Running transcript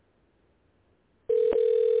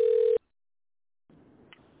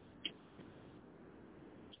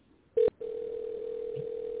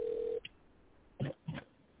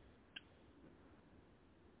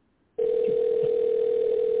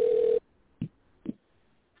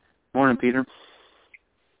Morning, Peter.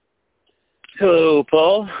 Hello,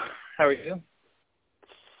 Paul. How are you?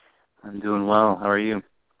 I'm doing well. How are you?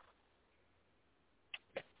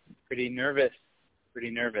 Pretty nervous.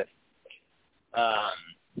 Well,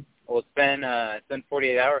 it's been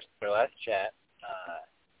 48 hours since our last chat.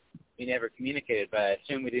 We never communicated, but I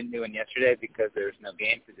assume we didn't do one yesterday because there's no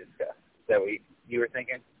game to discuss. Is that what you were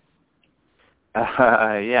thinking?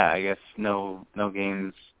 Yeah, I guess no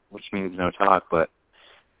games, which means no talk, but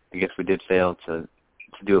I guess we did fail to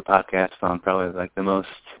do a podcast on probably like the most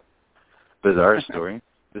bizarre story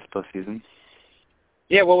this postseason.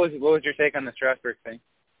 Yeah, what was your take on the Strasburg thing?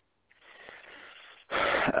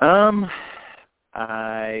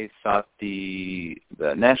 I thought the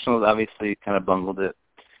Nationals obviously kind of bungled it.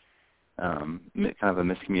 Kind of a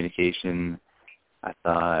miscommunication. I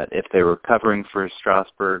thought if they were covering for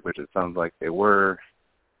Strasburg, which it sounds like they were,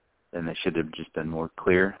 then they should have just been more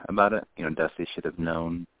clear about it. You know, Dusty should have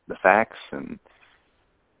known the facts, and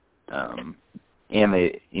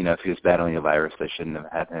they, you know, if he was battling a virus, they shouldn't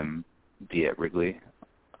have had him be at Wrigley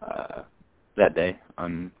that day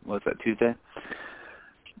on, what was that, Tuesday?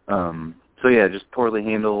 So yeah, just poorly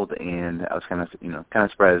handled, and I was kind of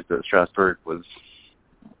surprised that Strasburg was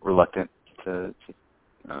reluctant to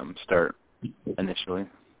start initially.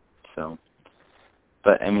 So,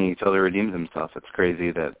 but I mean, he totally redeemed himself. It's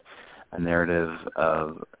crazy that a narrative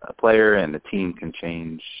of a player and a team can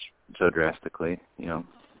change so drastically, you know,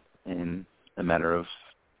 in a matter of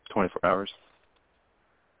 24 hours.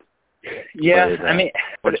 Yeah, but, I mean,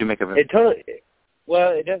 what did you make of it? It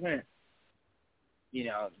doesn't. You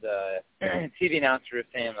know, the TV announcer was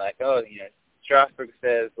saying like, oh, you know, Strasburg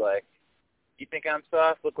says like, you think I'm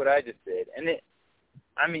soft? Look what I just did. And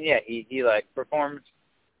he like performed.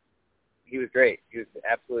 He was great. He was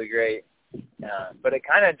absolutely great. But it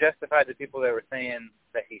kind of justified the people that were saying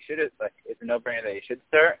that he should have, like, it's a no-brainer that he should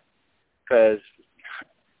start, because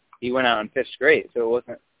he went out and pitched great. So it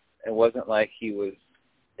wasn't like it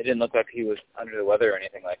didn't look like he was under the weather or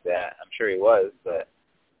anything like that. I'm sure he was, but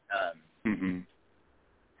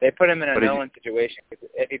they put him in a no-win situation.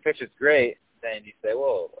 If he pitches great, then you say,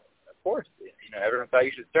 well, of course, you know, everyone thought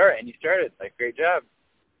you should start, and you started. Like, great job,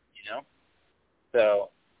 you know? So,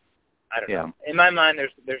 I don't know. In my mind,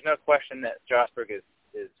 there's no question that Strasburg is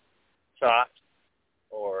soft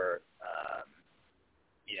or,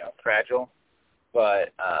 you know, fragile,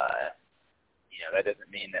 but, you know, that doesn't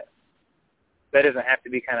mean that doesn't have to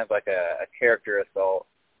be kind of like a character assault.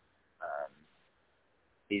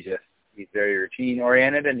 He's very routine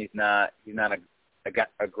oriented, and he's not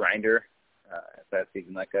a grinder. If that's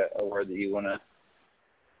even like a word that you want to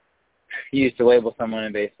use to label someone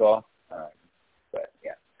in baseball. But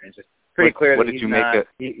yeah, it's just pretty clear that he's not.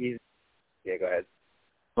 Yeah, go ahead.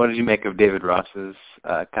 What did you make of David Ross's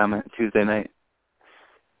comment Tuesday night?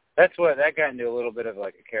 That got into a little bit of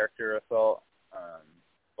like a character assault.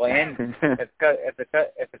 And if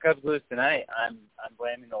the Cubs lose tonight, I'm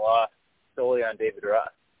blaming the loss solely on David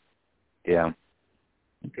Ross. Yeah.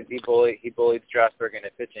 Because he bullied Strasburg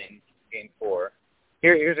into pitching Game 4.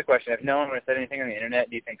 Here's a question: if no one would have said anything on the internet,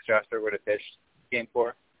 do you think Strasburg would have pitched Game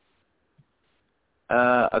 4?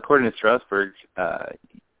 According to Strasburg,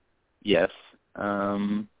 yes.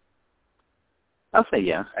 I'll say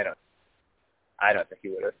yeah. I don't think he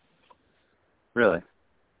would have. Really?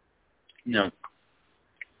 No.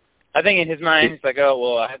 I think in his mind, it's like, oh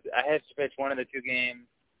well, I have to pitch one of the two games.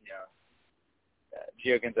 You know,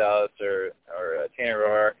 Gio Gonzalez or Tanner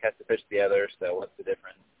Roark has to pitch the other. So what's the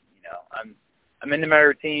difference? You know, I'm into my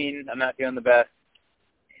routine. I'm not feeling the best.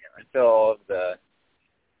 You know, until all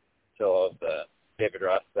of the David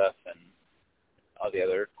Ross stuff and all the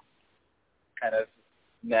other kind of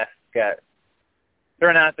mess got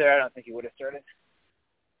thrown out there, I don't think he would have started.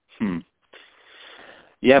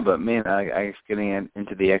 Yeah, but man, I guess getting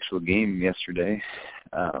into the actual game yesterday,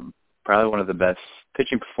 probably one of the best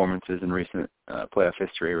pitching performances in recent playoff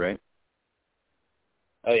history, right?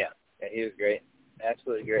 Oh yeah, he was great,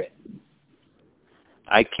 absolutely great.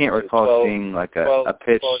 I can't recall seeing like a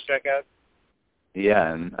pitch. 12 strikeouts.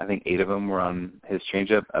 Yeah, and I think 8 of them were on his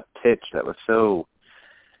changeup. A pitch that was so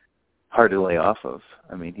hard to lay off of.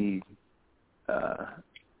 I mean,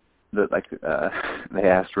 they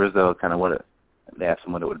asked Rizzo kind of they asked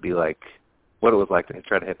him what it would be like, what it was like to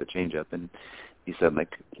try to hit the changeup, and he said,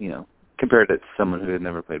 like, you know, compared it to someone who had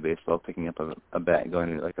never played baseball, picking up a bat and going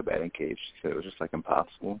into like a batting cage, so it was just like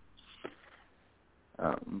impossible.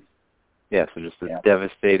 Yeah, so just a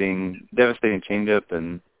devastating changeup,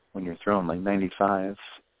 and when you're throwing like 95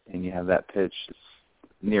 and you have that pitch, it's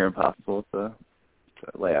near impossible to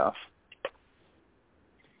lay off.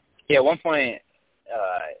 Yeah, at one point,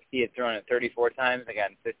 he had thrown it 34 times and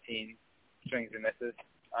gotten 15 swings and misses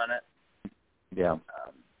on it. Yeah.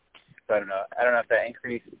 So I don't know if that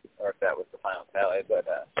increased or if that was the final tally, but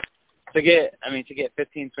to get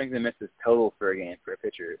 15 swings and misses total for a game for a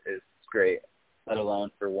pitcher is great, let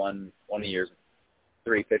alone for one of your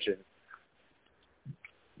 3 pitches.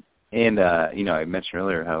 And I mentioned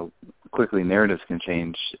earlier how quickly narratives can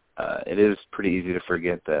change. It is pretty easy to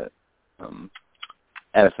forget that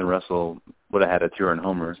Addison Russell would have had a 2-run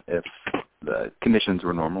homer if the conditions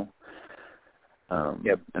were normal.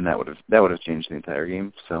 Yep. And that would have changed the entire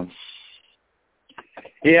game. So.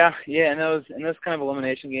 Yeah. In those kind of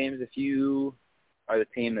elimination games, if you are the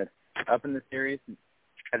team that's up in the series and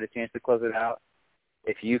have a chance to close it out,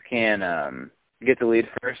 if you can get the lead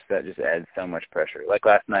first, that just adds so much pressure. Like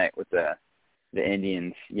last night with the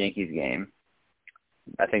Indians-Yankees game,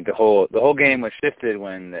 I think the whole game was shifted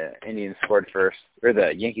when the Indians scored first, or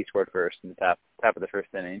the Yankees scored first in the top of the first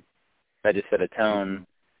inning. That just set a tone.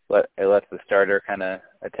 It lets the starter kind of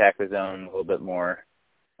attack the zone a little bit more.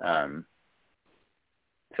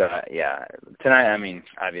 Tonight,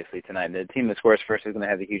 obviously tonight, the team that scores first is going to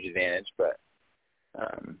have the huge advantage, but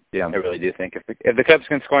I really do think if the Cubs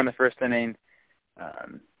can score in the first inning,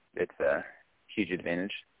 it's a huge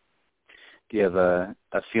advantage. Do you have a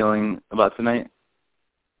feeling about tonight?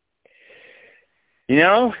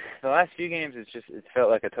 The last few games, it felt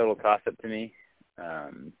like a total toss-up to me. I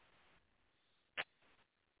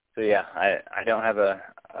don't have a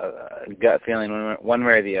gut feeling one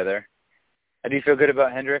way or the other. I do feel good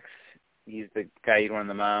about Hendricks. He's the guy you'd want on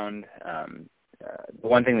the mound. The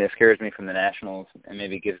one thing that scares me from the Nationals and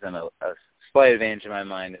maybe gives them a slight advantage in my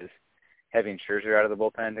mind is having Scherzer out of the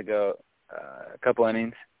bullpen to go a couple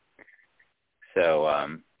innings. So,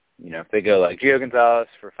 if they go like Gio Gonzalez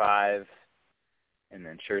for 5 and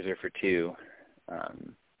then Scherzer for 2,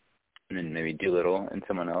 and then maybe Doolittle and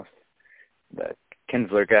someone else, the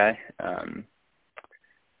Kinsler guy,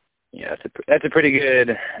 that's a pretty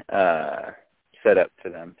good setup for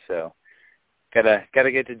them. So, gotta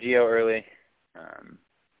get to Gio early.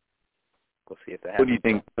 We'll see if that happens. What do you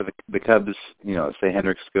think for the Cubs? Say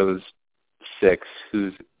Hendricks goes 6.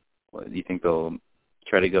 Do you think they'll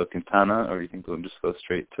try to go Quintana, or do you think they'll just go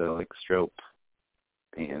straight to like Strop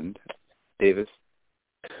and Davis?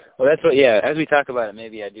 Well, that's what. Yeah, as we talk about it,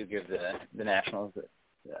 maybe I do give the Nationals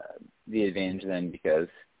the advantage then, because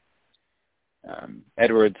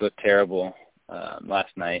Edwards looked terrible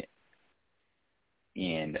last night,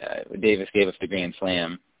 and Davis gave us the grand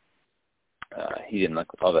slam. He didn't look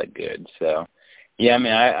all that good. So, yeah,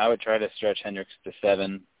 I would try to stretch Hendricks to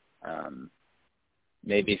 7.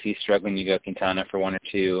 Maybe if he's struggling, you go Quintana for 1 or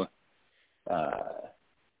 2.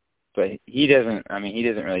 But he doesn't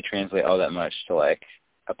really translate all that much to like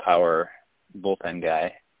a power bullpen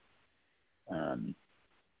guy. I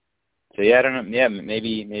don't know. Yeah,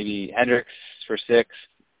 maybe Hendricks for 6,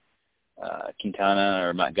 Quintana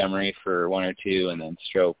or Montgomery for 1 or 2, and then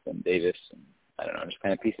Strop and Davis. And I don't know, just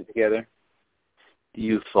kind of piece it together. Do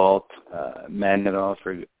you fault Madden at all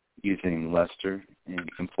for using Lester in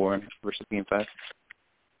Game 4 versus Game 5?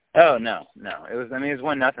 Oh no. It was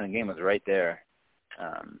 1-0. The game was right there.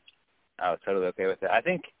 I was totally okay with it. I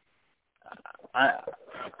think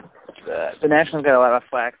the Nationals got a lot of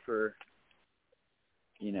flack for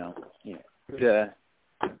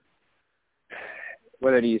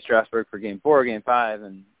whether to use Strasburg for Game 4 or Game 5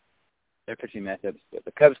 and their pitching matchups. But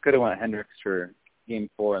the Cubs could have went Hendricks for Game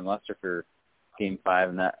 4 and Lester for Game 5,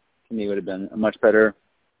 and that to me would have been a much better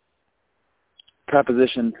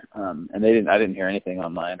proposition. And I didn't hear anything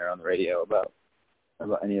online or on the radio about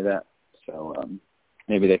any of that. So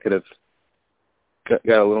maybe they could have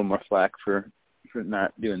got a little more flack for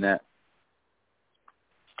not doing that.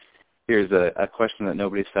 Here's a question that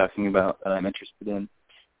nobody's talking about that I'm interested in.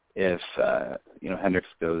 If Hendricks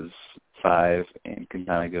goes 5 and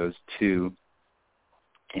Quintana goes 2,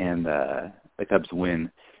 and the Cubs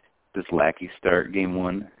win, does Lackey start Game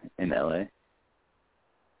 1 in LA?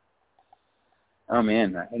 Oh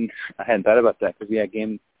man, I hadn't thought about that, because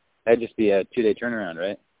that'd just be a 2-day turnaround,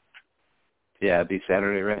 right? Yeah, it'd be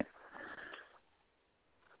Saturday, right?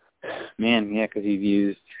 Man, yeah, because you've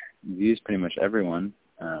used pretty much everyone.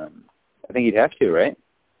 I think you'd have to, right?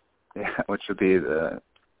 Yeah, which would be the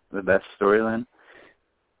best storyline.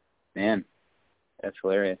 Man, that's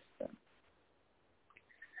hilarious.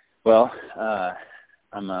 Well,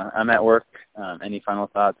 I'm at work. Any final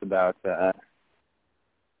thoughts about the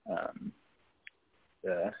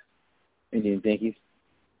Indians Yankees?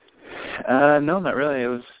 No, not really. It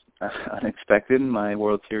was unexpected. My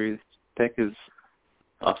World Series pick is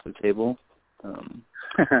off the table.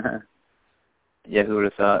 Yeah, who would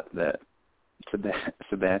have thought that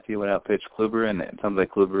Sabathia would outpitch Kluber, and it sounds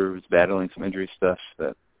like Kluber was battling some injury stuff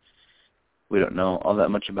that we don't know all that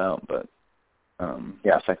much about, but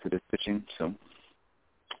affected his pitching. So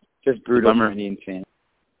just brutal for Indians fans.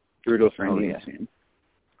 Brutal for Indians fans.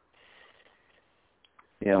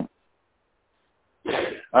 Yeah.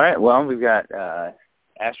 All right. Well, we've got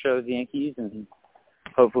Astros, Yankees, and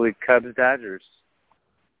hopefully Cubs, Dodgers.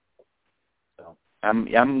 So I'm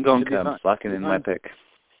going Cubs. Locking in my pick.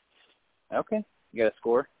 Okay. You got a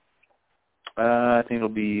score? I think it'll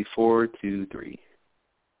be 4-3.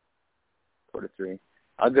 4-3.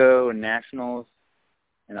 I'll go Nationals,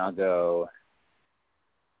 and I'll go.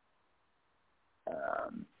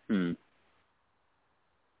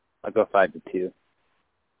 I'll go 5-2.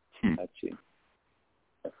 5-2.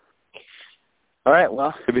 All right.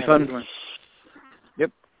 Well, could be fun.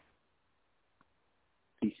 Yep.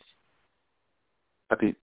 Peace. Happy.